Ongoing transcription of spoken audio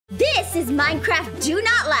This is Minecraft Do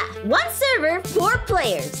Not Laugh. One server, 4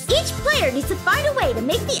 players. Each player needs to find a way to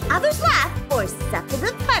make the others laugh or suffer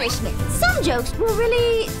the punishment. Some jokes will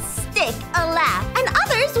really stick a laugh, and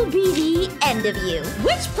others will be the end of you.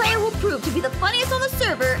 Which player will prove to be the funniest on the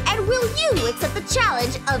server, and will you accept the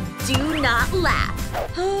challenge of Do Not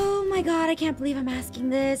Laugh? Oh my god, I can't believe I'm asking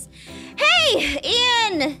this. Hey,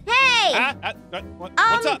 Ian! Hey!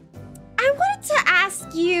 What's up? I wanted to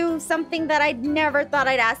ask you something that I never thought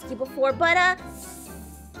I'd ask you before, but,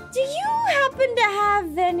 do you happen to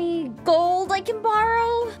have any gold I can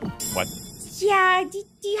borrow? What? Yeah, do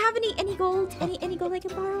you have any gold? Any gold I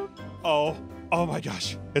can borrow? Oh my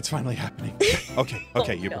gosh, it's finally happening.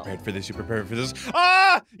 Okay, you no. prepared for this, you prepared for this.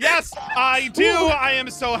 Ah, yes, I do. I am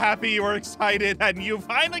so happy you were excited and you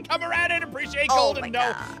finally come around and appreciate gold and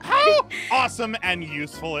know how awesome and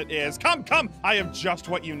useful it is. Come, I have just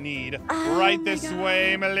what you need. Right this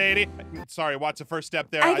way, my lady. Sorry, what's the first step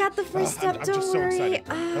there? I got the first step, I'm don't just worry. so excited.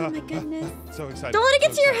 Oh my goodness. So excited. Don't let it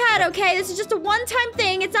get to your head, okay? This is just a one-time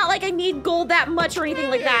thing. It's not like I need gold that much or anything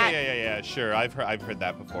like that. Yeah, sure. I've heard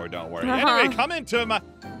that before, don't worry. Anyway, come into my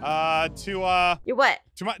Your what?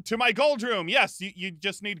 To my gold room. Yes, you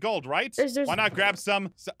just need gold, right? Why not grab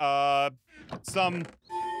some do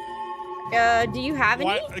you have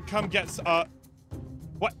any? Come get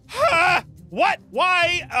what? Ha! What?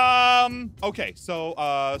 Why? Okay, so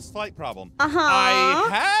slight problem.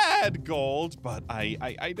 I had gold, but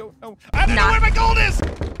I don't know. I don't know where my gold is.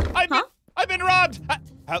 I've been robbed.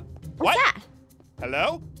 What's that?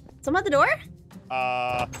 Hello? Someone at the door?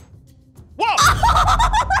 Whoa!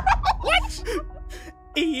 What?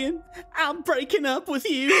 Ian, I'm breaking up with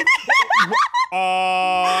you.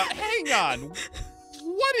 Hang on.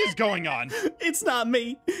 What is going on? It's not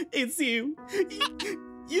me. It's you.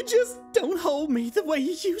 You just don't hold me the way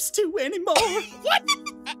you used to anymore. What?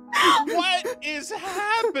 What is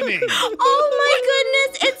happening? Oh my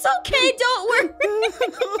goodness, it's okay, don't worry.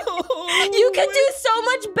 You could do so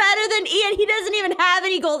much better than Ian. He doesn't even have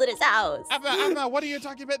any gold in his house. Aphmau, what are you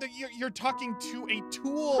talking about? You're talking to a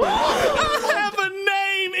tool. I have a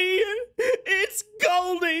name, Ian. It's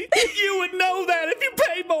Goldie. You would know that if you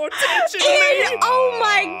paid more attention to me. Oh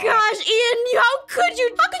my gosh, Ian, how could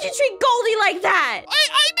you treat Goldie like that?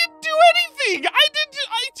 I didn't do anything.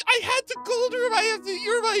 I had the gold room.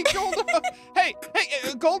 You're my gold. Hey,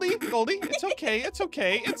 Goldie, it's okay. It's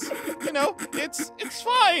it's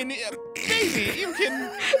fine. Daisy, you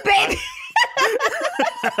can. Baby.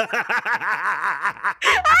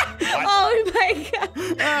 Oh my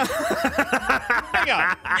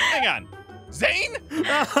god. Hang on. Zane?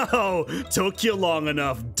 Oh, took you long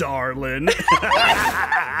enough, darling.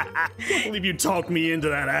 Can't believe you talked me into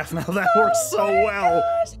that, Aphmau. That worked so well.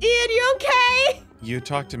 Gosh. Ian, you okay? You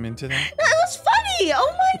talked him into that? That was funny.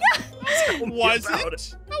 Oh my god. Was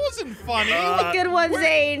it? That wasn't funny. A good one,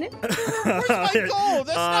 Zane. Where's my gold?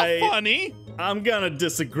 That's not funny. I'm gonna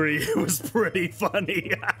disagree. It was pretty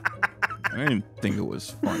funny. I didn't think it was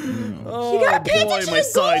funny. Oh, you gotta pay boy, attention my to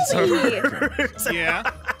sides Goldie. hurt.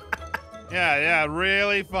 Yeah,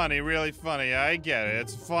 really funny. I get it.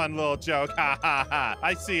 It's a fun little joke. Ha ha ha.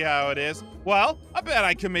 I see how it is. Well, I bet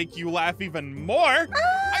I can make you laugh even more.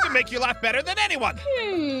 I can make you laugh better than anyone.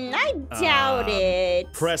 I doubt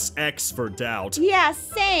it. Press X for doubt. Yeah,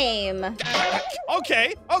 same.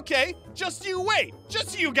 Okay. Just you wait.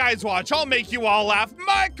 Just you guys watch. I'll make you all laugh.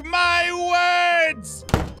 Mark my words.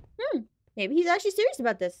 Maybe he's actually serious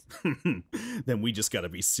about this. Then we just gotta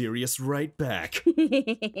be serious right back.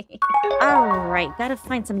 Alright, gotta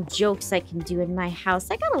find some jokes I can do in my house.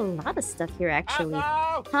 I got a lot of stuff here, actually.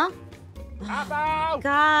 Aphmau! Huh? Aphmau!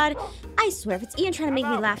 God. I swear, if it's Ian trying to make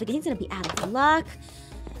me laugh again, he's gonna be out of luck.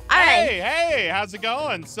 Alright. Hey, how's it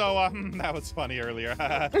going? So, that was funny earlier.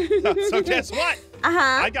 So guess what?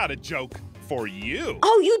 I got a joke for you.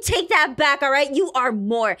 Oh, you take that back, all right? You are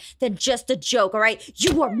more than just a joke, all right?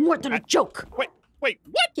 You are more than a joke. Wait, what?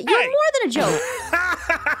 You're more than a joke.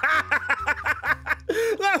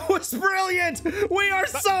 That was brilliant! We are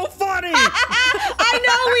so funny! I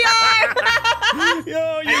know we are!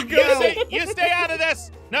 Yo, you go! You stay out of this!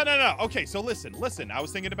 No. Okay, so listen. I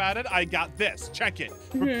was thinking about it. I got this. Check it.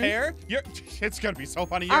 Prepare. It's gonna be so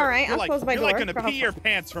funny. All right, I'll close my door. You're like gonna pee your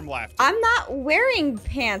pants from laughter. I'm not wearing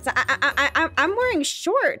pants. I'm wearing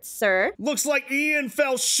shorts, sir. Looks like Ian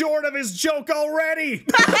fell short of his joke already!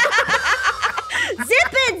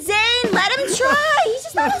 Zip it, Zane! Let him try! He's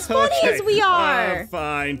just not as funny as we are.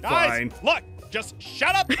 Fine. Guys, look, just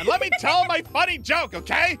shut up and let me tell my funny joke,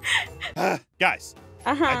 okay? Guys,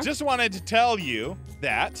 I just wanted to tell you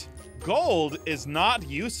that gold is not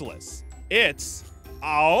useless. It's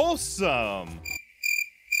awesome.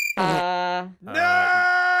 No!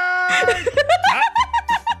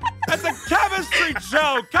 That's a chemistry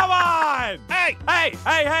joke. Come on. Hey.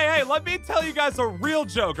 Hey. Let me tell you guys a real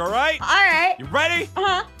joke, all right? All right. You ready?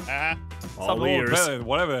 Uh-huh. All ears.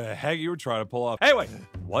 Whatever the heck you were trying to pull off. Anyway,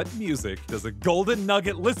 what music does a golden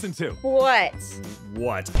nugget listen to? What?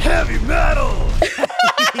 What? Heavy metal.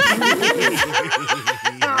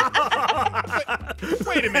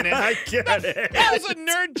 Wait a minute. I get it. That was a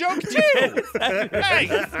nerd joke too. Hey.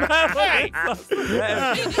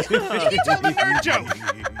 You told a nerd joke.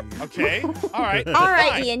 Okay. All right. All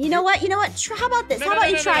right, fine. Ian. You know what? How about this? No, How no, about no,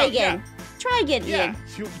 you no, try no, again? yeah. Try again, Yeah.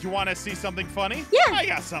 Ian. You want to see something funny? Yeah. I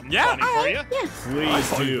got something Yeah. funny for you. Yeah. Please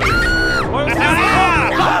do. What was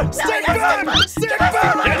Ah! Stick bug! Stick bug!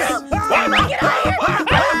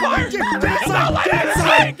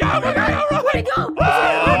 Where'd it go?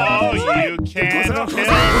 Oh, you can't kill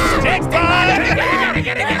Stick Bug!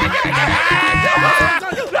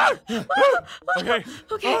 Okay.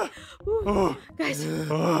 Okay. Guys,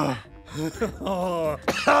 Oh,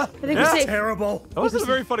 I think we're safe. terrible. That wasn't a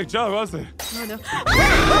very funny joke, was it? Oh, no. Stick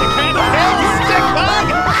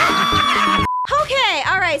Bug! Okay,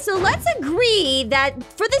 all right. So let's agree that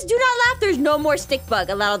for this do not laugh, there's no more stick bug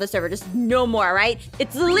allowed on the server. Just no more, all right?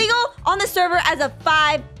 It's illegal on the server as of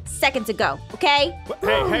 5 seconds ago, okay?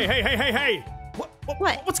 Hey.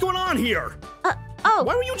 What? What's going on here? Oh.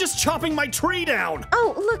 Why were you just chopping my tree down?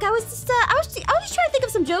 Oh, look, I was just trying to think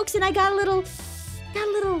of some jokes, and I got a little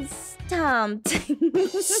stumped.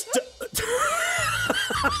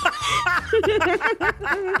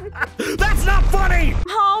 That's not funny!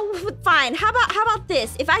 Oh, fine. How about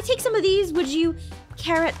this? If I take some of these, would you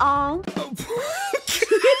carrot all?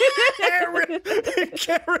 Carrot,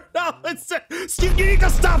 you need to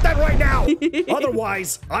stop that right now!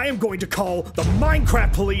 Otherwise, I am going to call the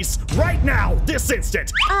Minecraft police right now, this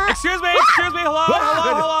instant! Excuse me.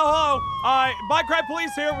 Hello. Minecraft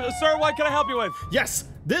police here. Sir, what can I help you with? Yes,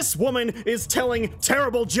 this woman is telling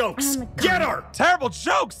terrible jokes. Get her! Terrible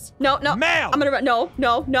jokes. No. Ma'am. I'm gonna run. No.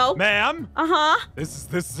 Ma'am. Uh-huh. This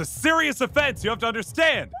is a serious offense. You have to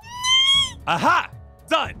understand. Aha!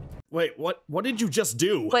 Done. Wait, what did you just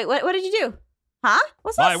do? Wait, what did you do? Huh?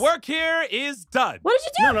 What's this? My work here is done. What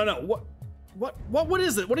did you do? No. What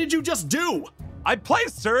is it? What did you just do? I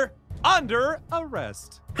placed her under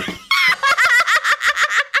arrest.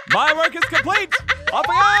 My work is complete. Off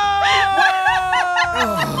we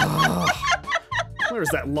go! Where's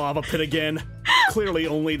that lava pit again? Clearly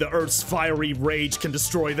only the Earth's fiery rage can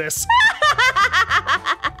destroy this.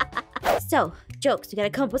 So, jokes. We gotta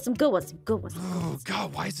come up with some good ones. Oh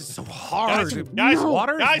God, why is it so hard? Guys,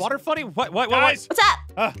 water? guys. Is water funny? What? Guys. What's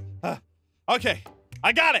up? Okay,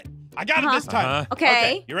 I got it this time.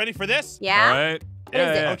 Okay. You ready for this? Yeah. All right. What is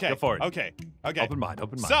it? Yeah, Okay. go for it. Okay. Open mind.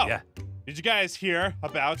 So, yeah. did you guys hear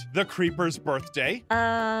about the Creeper's birthday?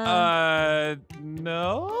 No.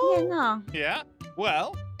 Yeah, no. Yeah.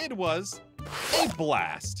 Well, it was a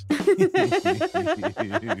blast.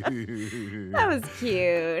 That was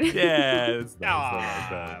cute. Yeah. It's nice.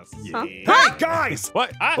 Ah, Yeah. see. Hey, guys!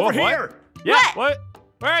 What? Over here! Yeah. What?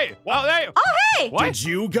 Wait. Well, hey. Oh, hey! What? Did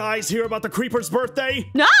you guys hear about the Creeper's birthday?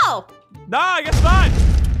 No! No, I guess not.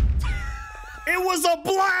 It was a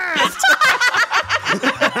blast!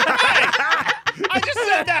 I just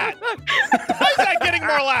said that. Why is that getting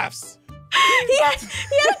more laughs? He had a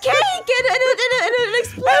cake and an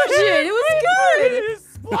explosion. It was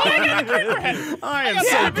good. I am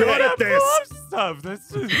so good at this. Stuff.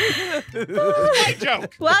 That's My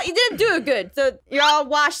joke. Well, you didn't do it good, so you're all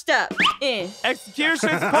washed up.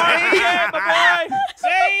 execution's party, yeah, my boy.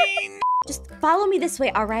 Zane. Just follow me this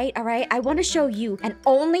way, all right? All right? I want to show you, and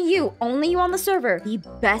only you on the server, the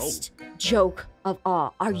best joke of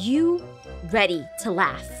all. Are you ready to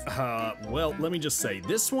laugh? Well, let me just say,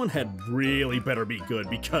 this one had really better be good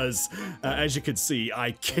because, as you can see,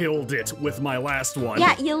 I killed it with my last one.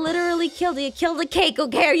 Yeah, you literally killed it. You killed the cake,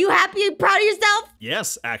 okay? Are you happy and proud of yourself?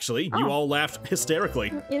 Yes, actually, you all laughed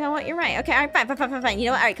hysterically. You know what? You're right. Okay, all right, fine. You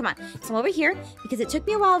know what? All right, come on. Come over here because it took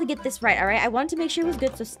me a while to get this right, all right? I wanted to make sure it was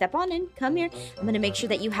good, so step on in. Come here. I'm going to make sure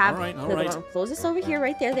that you have... All right. Close this over here,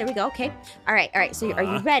 right there. There we go, okay? All right. So are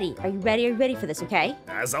you ready? Are you ready for this, okay?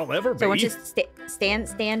 As I'll ever be. So I want you to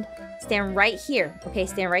stand right here. Okay,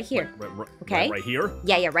 stand right here. Okay. Right here?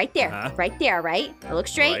 Yeah, right there. Uh-huh. Right there, all right? Now look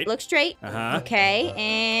straight, Right. look straight. Uh-huh. Okay,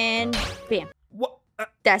 and bam. What?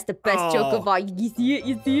 That's the best joke of all. You see it?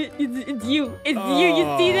 It's you. You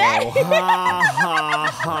see that? Ha ha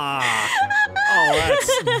ha. Oh, that's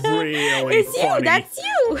really It's funny. you. That's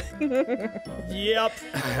you. you. Yep,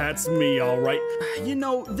 that's me, all right. You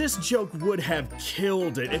know, this joke would have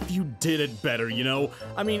killed it if you did it better, you know?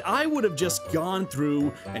 I mean, I would have just gone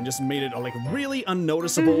through and just made it, like, really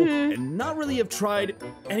unnoticeable and not really have tried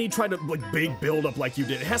to, like, big build-up like you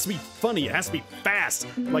did. It has to be funny. It has to be fast.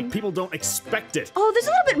 Like, people don't expect it. Oh, there's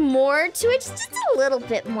a little bit more to it. Just a little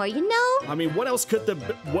bit more, you know? I mean, what else could the...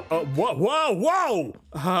 whoa!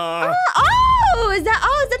 Is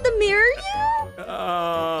that the mirror you?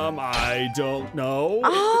 I don't know.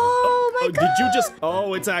 Oh my God. Did you just?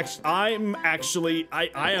 Oh, it's actually. I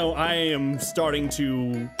am starting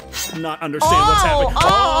to not understand what's happening.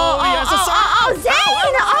 Zane!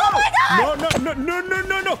 Oh my God!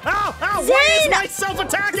 No! Ow! Zane! Why is myself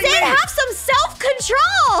attacking me? Zane, have some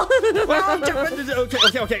self-control.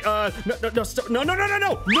 Okay. No!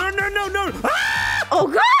 Ah! Oh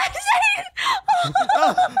God, Zane!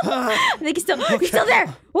 I think he's still there.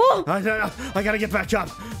 Oh. I gotta get back up.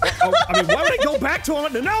 I mean, why would I go back to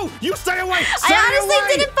him? No, you stay away. Stay I honestly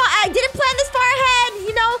away. didn't plan this far ahead.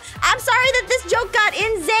 You know, I'm sorry that this joke got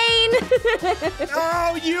in, Zane.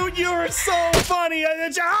 Oh, you are so funny.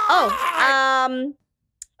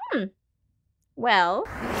 Well.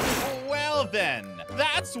 Well then,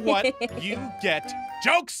 that's what you get,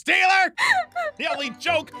 joke stealer! The only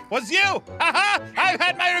joke was you! Haha! I've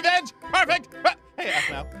had my revenge! Perfect! Hey,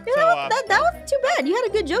 Aphmau. That wasn't too bad. You had a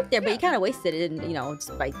good joke there, but you kind of wasted it,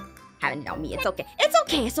 just by having it on me. It's okay. It's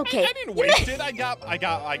okay. I didn't waste it. I got.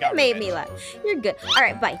 You made me laugh. You're good. All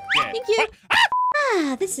right, bye. Yeah. Thank you.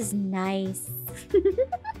 This is nice.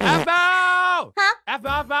 Aphmau! Huh?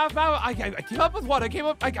 Aphmau! I came up with one. I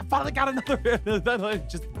finally got another.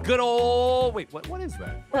 Just good old. Wait, what is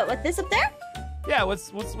that? What? This up there? Yeah.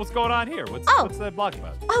 What's going on here? What's the block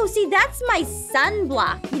about? Oh, see, that's my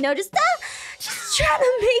sunblock. Just trying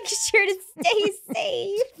to make sure to stay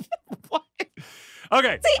safe. What?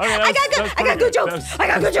 Okay. See, I got good jokes. I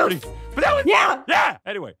got good jokes. But that was yeah.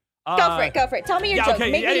 Anyway. Go for it. Tell me your joke.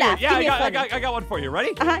 Okay, Make me laugh. Yeah, I got one for you.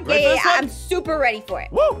 Ready? Yeah. I'm super ready for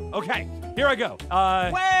it. Woo! Okay, here I go.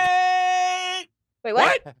 Wait,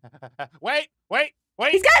 what? Wait.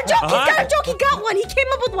 He's got a joke. He got one. He came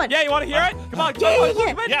up with one. Yeah, you want to hear it? Come on.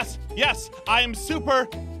 Yeah. Yes, I'm super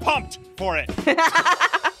pumped for it.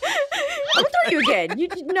 I'll throw you again.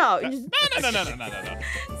 No. No.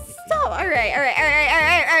 Stop. All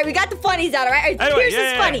right. We got the funnies out, all right? Pierce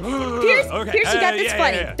is funny. Pierce, you got this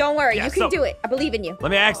funny. Don't worry. You can do it. I believe in you. Let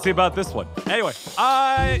me ask you about this one. Anyway,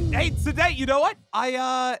 hey, today, you know what? Today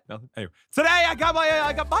I got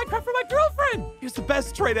Minecraft for my girlfriend. It's the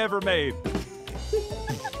best trade ever made.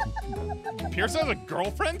 Pierce has a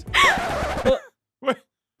girlfriend?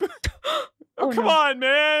 Come on,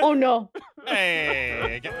 man. Oh, no.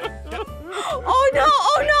 Hey. Oh,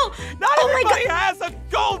 no. Not everybody has a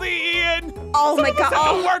Goldie, Ian. Oh, my God.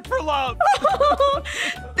 Don't work for love.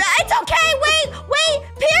 It's okay. Wait.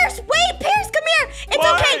 Pierce, come here. It's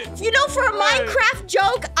okay. For a Minecraft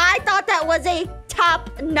joke, I thought that was a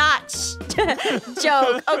top-notch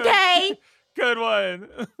joke, okay? Good one.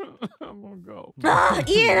 I'm gonna go.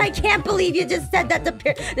 Ian, I can't believe you just said that to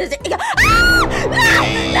Pierce.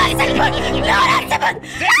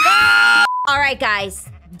 No! All right, guys.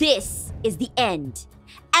 This is the end.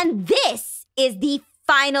 And this is the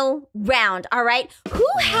final round, all right? Who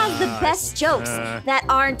has the best jokes that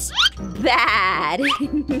aren't bad?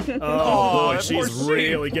 Oh, boy, she's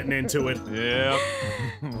really getting into it. Yeah.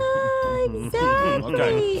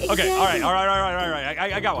 Exactly. Okay. All right.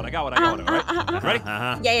 I got one. All right? Ready?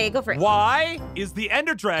 Yeah, go for it. Why is the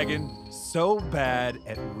Ender Dragon so bad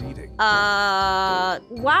at reading?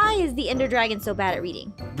 Why is the Ender Dragon so bad at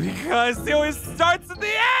reading? Because it always starts at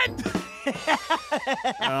the end. Oh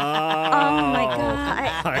my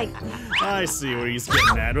God. I see what he's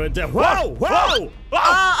getting at. Whoa! That's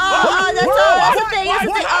a thing.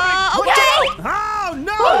 Okay. Oh,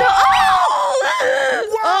 no!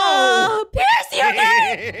 Whoa! Pierce, you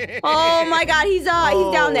okay? Oh my God, he's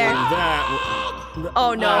down there.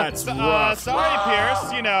 Oh no. That's rough. Sorry,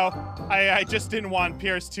 Pierce. I just didn't want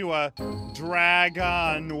Pierce to drag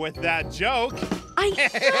on with that joke.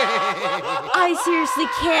 I seriously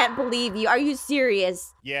can't believe you. Are you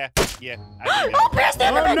serious? Yeah. Oh, Pierce,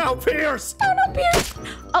 oh no, Pierce! Oh no, Pierce!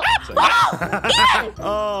 Ian!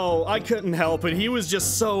 Oh, I couldn't help it. He was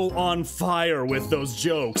just so on fire with those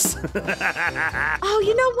jokes. Oh,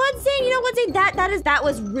 you know what, Zane? That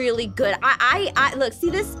was really good. I look,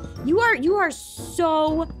 see this? You are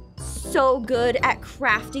so good at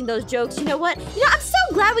crafting those jokes. You know what? I'm so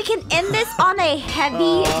glad we can end this on a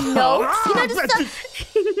heavy note.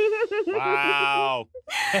 Wow.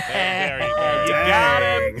 Very, You very got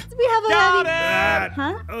him. We have a Got heavy... it.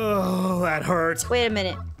 Huh? Oh, that hurts. Wait a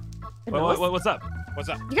minute. What's up? What's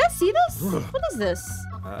up? You guys see this? What is this?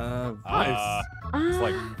 Nice. It's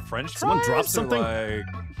like French someone fries dropped or something? Like...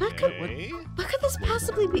 Okay. What could this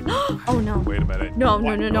possibly be? Oh no. Wait a minute. No.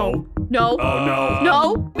 No. No. Oh, no.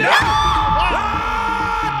 No. No!